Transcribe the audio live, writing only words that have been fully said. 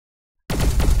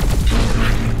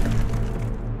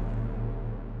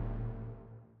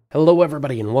Hello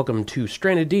everybody and welcome to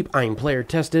Stranded Deep. I'm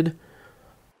Playertested.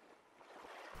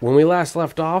 When we last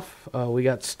left off, we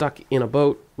got stuck in a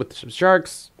boat with some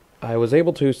sharks. I was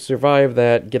able to survive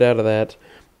that, get out of that.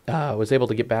 I was able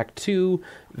to get back to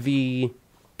the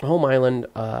home island.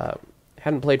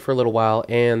 Hadn't played for a little while,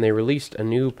 and they released a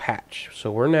new patch.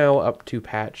 So we're now up to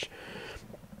patch,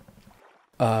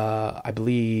 I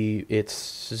believe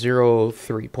it's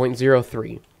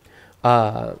 03.03.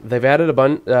 They've added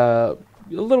a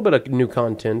little bit of new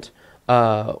content.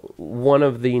 One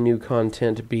of the new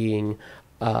content being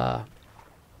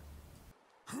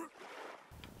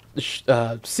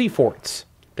sea forts.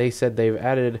 They said they've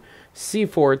added sea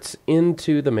forts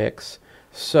into the mix.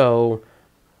 So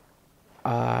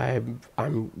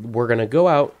we're gonna go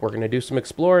out. We're gonna do some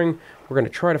exploring. We're gonna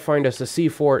try to find us a sea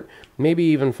fort. Maybe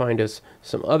even find us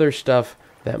some other stuff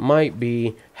that might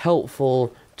be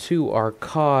helpful to our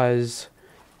cause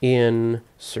in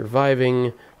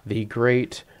surviving the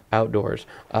great outdoors.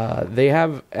 They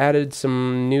have added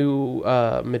some new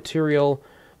material,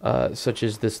 such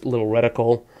as this little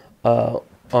reticle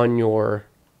on your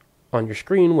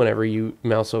screen. Whenever you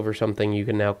mouse over something, you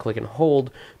can now click and hold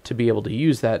to be able to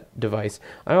use that device.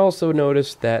 I also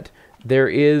noticed that there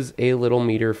is a little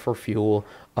meter for fuel,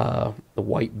 the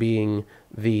white being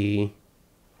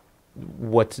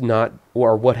what's not,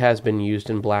 or what has been used,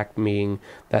 in black being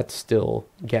that's still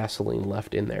gasoline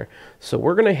left in there. So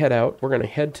we're going to head out. We're going to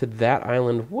head to that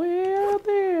island way out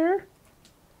there.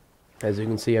 As you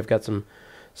can see, I've got some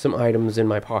items in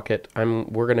my pocket.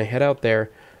 We're going to head out there,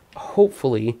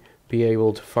 hopefully be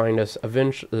able to find us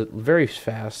eventually, very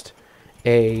fast,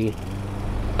 a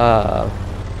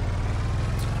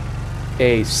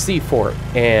sea fort,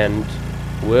 and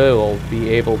we'll be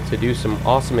able to do some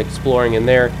awesome exploring in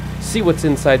there, see what's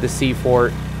inside the sea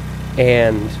fort,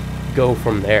 and go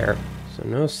from there. So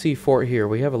no sea fort here.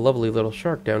 We have a lovely little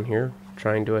shark down here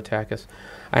trying to attack us.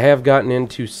 I have gotten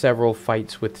into several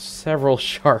fights with several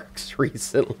sharks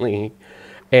recently,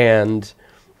 and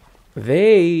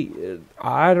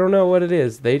I don't know what it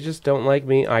is. They just don't like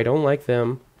me. I don't like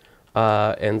them.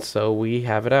 And so we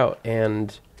have it out.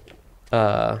 And,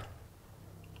 I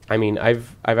mean,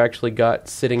 I've actually got,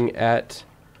 sitting at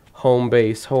home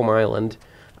island,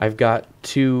 I've got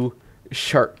 2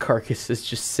 shark carcasses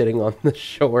just sitting on the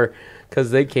shore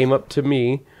because they came up to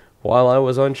me while I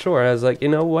was on shore. I was like, you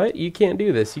know what? You can't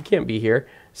do this. You can't be here.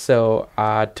 So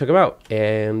I took them out,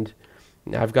 and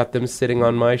I've got them sitting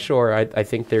on my shore. I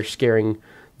think they're scaring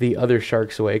the other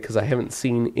sharks away because I haven't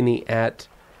seen any at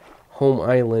home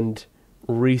island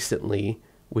recently,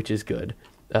 which is good.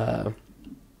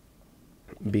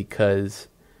 Because,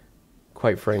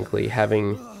 quite frankly,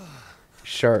 having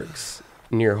sharks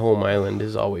near home island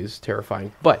is always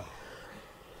terrifying. But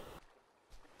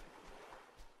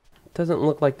it doesn't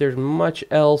look like there's much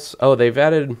else. Oh, they've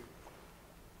added,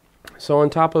 so on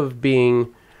top of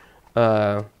being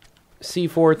sea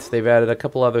forts, they've added a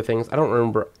couple other things. I don't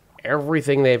remember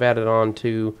everything they've added on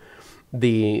to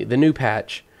the new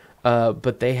patch,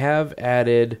 but they have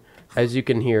added, as you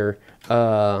can hear,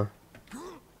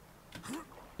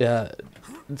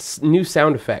 new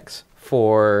sound effects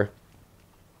for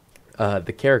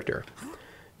the character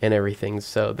and everything.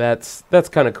 So that's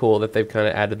kind of cool that they've kind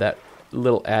of added that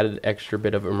little added extra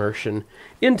bit of immersion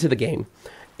into the game.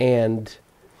 And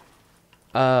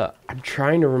I'm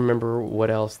trying to remember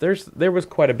what else. There was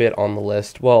quite a bit on the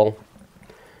list. Well,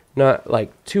 not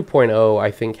like 2.0, I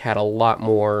think, had a lot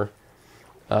more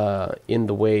in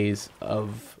the ways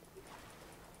of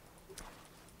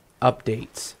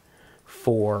updates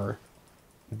for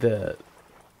the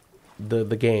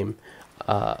game.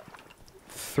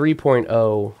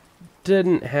 3.0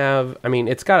 didn't have, I mean,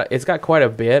 it's got quite a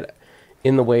bit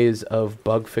in the ways of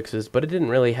bug fixes, but it didn't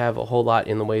really have a whole lot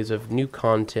in the ways of new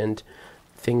content,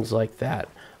 things like that.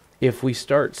 If we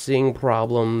start seeing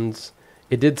problems,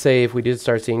 it did say if we did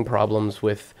start seeing problems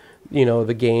with, you know,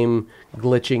 the game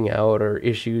glitching out or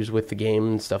issues with the game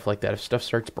and stuff like that, if stuff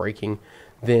starts breaking,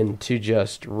 then to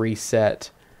just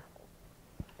reset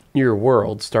your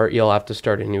world, you'll have to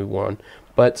start a new one.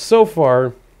 But so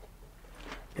far,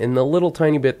 in the little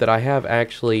tiny bit that I have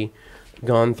actually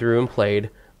gone through and played,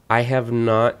 I have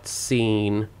not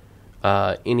seen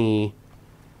any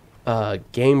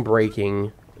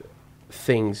game-breaking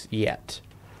things yet,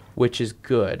 which is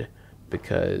good,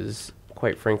 because,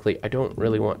 quite frankly, I don't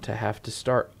really want to have to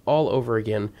start all over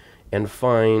again and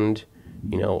find,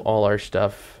 you know, all our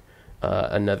stuff,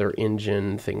 another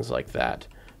engine, things like that,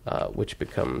 which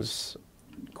becomes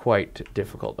quite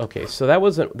difficult. Okay, so that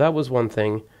was one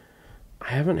thing.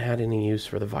 I haven't had any use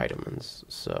for the vitamins,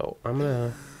 so I'm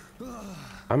gonna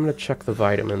chuck the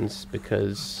vitamins,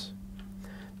 because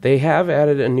They have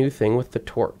added a new thing with the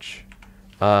torch.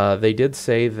 They did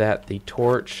say that the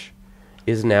torch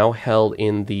is now held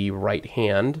in the right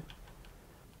hand.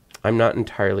 I'm not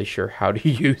entirely sure how to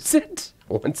use it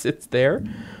once it's there,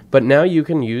 but now you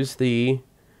can use the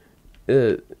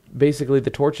basically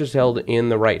the torch is held in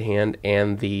the right hand,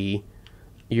 and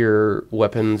your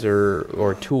weapons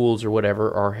or tools or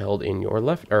whatever are held in your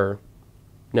left. Or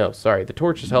no, sorry, the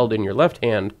torch is held in your left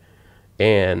hand,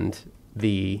 and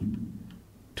the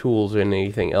tools and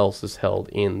anything else is held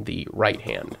in the right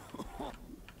hand.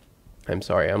 I'm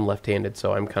sorry, I'm left-handed,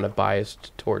 so I'm kind of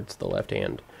biased towards the left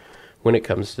hand when it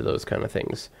comes to those kind of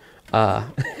things. But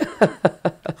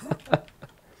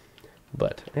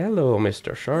hello,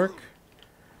 Mr. Shark.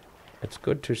 It's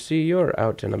good to see you're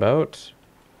out and about.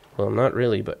 Well, not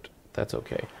really, but that's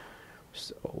okay.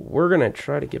 So we're going to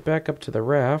try to get back up to the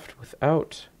raft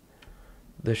without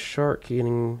the shark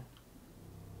getting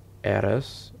at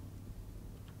us.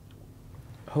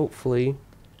 Hopefully,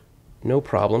 no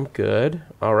problem. Good.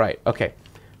 All right. Okay.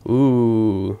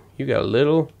 Ooh, you got a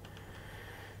little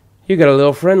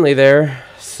friendly there.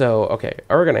 So, okay,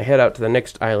 we're going to head out to the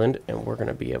next island, and we're going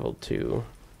to be able to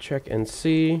check and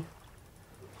see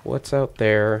what's out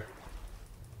there.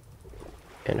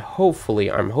 And hopefully,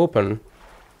 I hope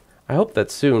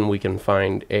that soon we can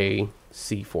find a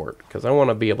sea fort, because I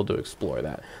want to be able to explore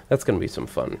that. That's going to be some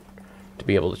fun to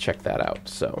be able to check that out.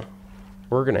 So,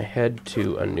 we're going to head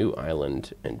to a new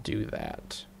island and do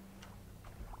that.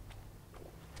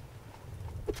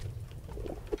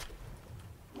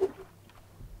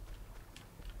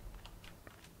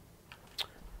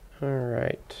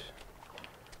 Alright.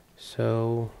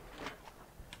 So,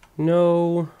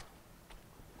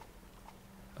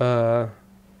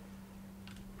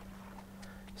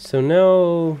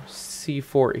 no sea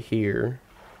fort here.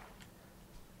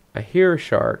 I hear a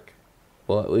shark.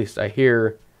 Well, at least I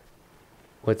hear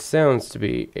what sounds to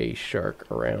be a shark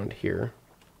around here.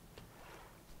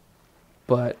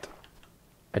 But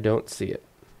I don't see it.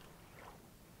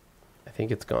 I think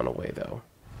it's gone away, though.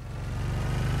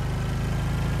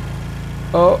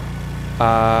 Oh,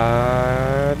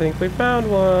 I think we found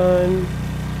one.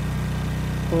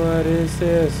 What is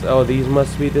this? Oh, these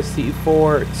must be the sea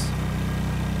forts.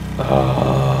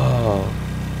 Oh,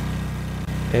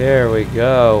 there we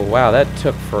go. Wow, that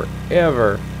took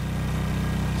forever.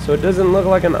 So it doesn't look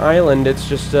like an island. It's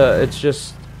just I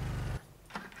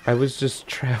was just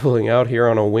traveling out here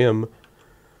on a whim,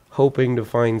 hoping to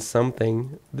find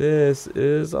something. This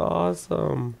is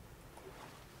awesome.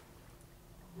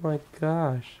 Oh my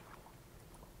gosh.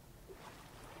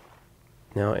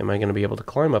 Now, am I going to be able to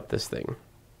climb up this thing?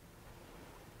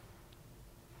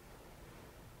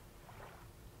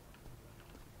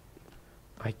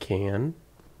 I can.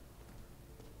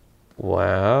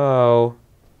 Wow.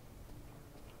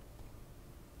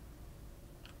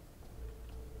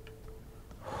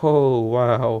 Oh,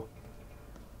 wow.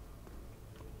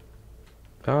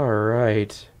 All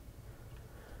right.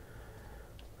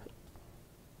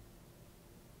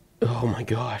 Oh my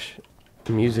gosh.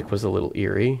 The music was a little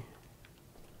eerie.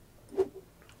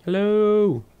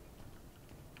 Hello.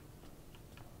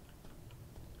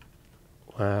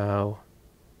 Wow.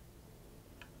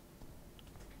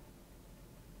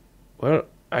 Well,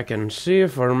 I can see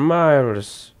for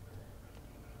miles.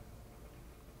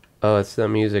 Oh, it's the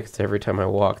music. It's every time I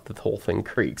walk, the whole thing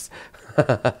creaks.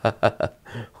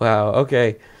 Wow,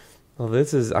 okay. Well,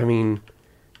 this is, I mean,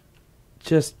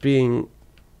 just being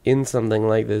in something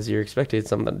like this, you're expecting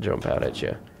something to jump out at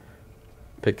you.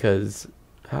 Because,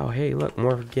 oh, hey, look,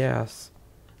 more gas.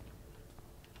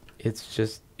 It's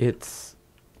just,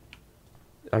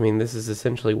 I mean, this is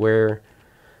essentially where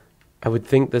I would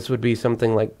think this would be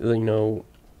something like, you know,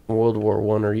 World War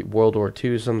I or World War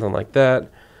II, something like that.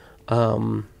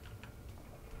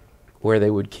 Where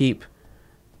they would keep,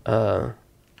 they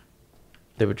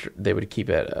would keep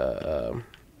it,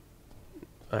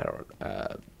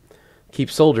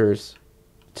 keep soldiers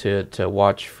to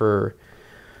watch for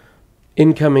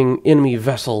incoming enemy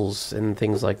vessels and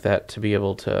things like that, to be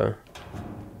able to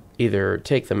either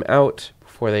take them out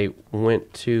before they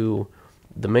went to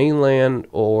the mainland,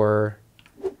 or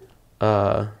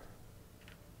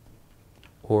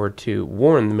to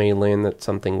warn the mainland that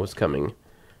something was coming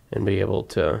and be able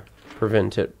to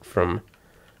prevent it from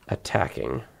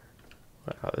attacking.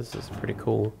 Wow, this is pretty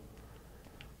cool.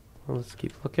 Well, let's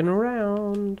keep looking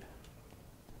around.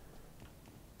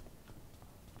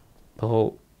 The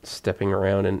whole stepping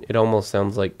around, and it almost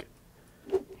sounds like,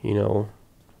 you know,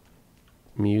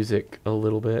 music a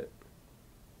little bit.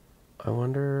 I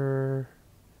wonder...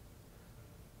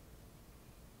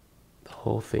 The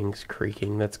whole thing's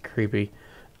creaking. That's creepy.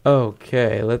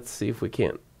 Okay, let's see if we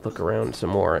can't look around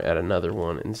some more at another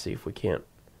one and see if we can't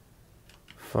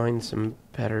find some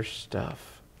better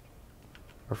stuff.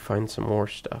 Or find some more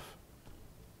stuff.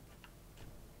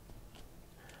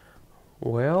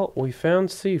 Well, we found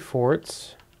sea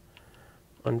forts.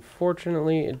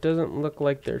 Unfortunately, it doesn't look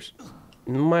like there's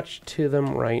much to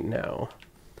them right now.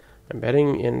 I'm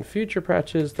betting in future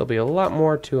patches there'll be a lot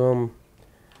more to them.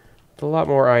 With a lot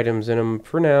more items in them.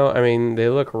 For now, I mean, they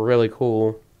look really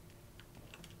cool.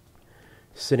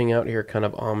 Sitting out here kind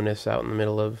of ominous out in the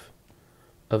middle of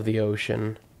the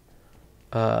ocean.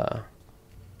 But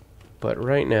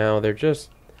right now, they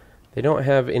don't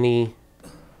have any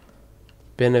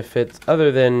benefits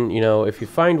other than, you know, if you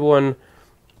find one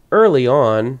early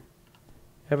on,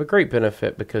 have a great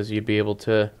benefit because you'd be able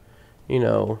to, you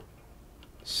know,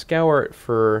 scour it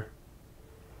for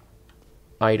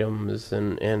items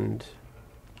and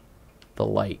the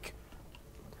like.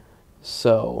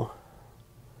 So,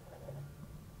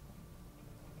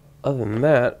 other than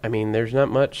that, I mean, there's not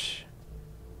much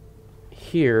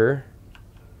here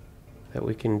that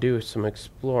we can do some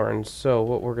exploring. So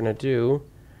what we're going to do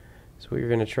is we're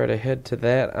going to try to head to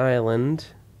that island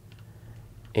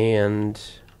and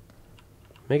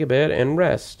make a bed and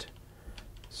rest.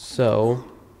 So,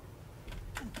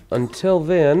 until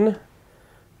then,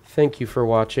 thank you for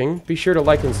watching. Be sure to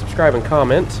like and subscribe and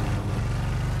comment.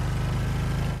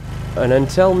 And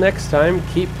until next time,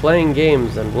 keep playing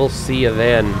games and we'll see you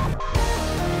then.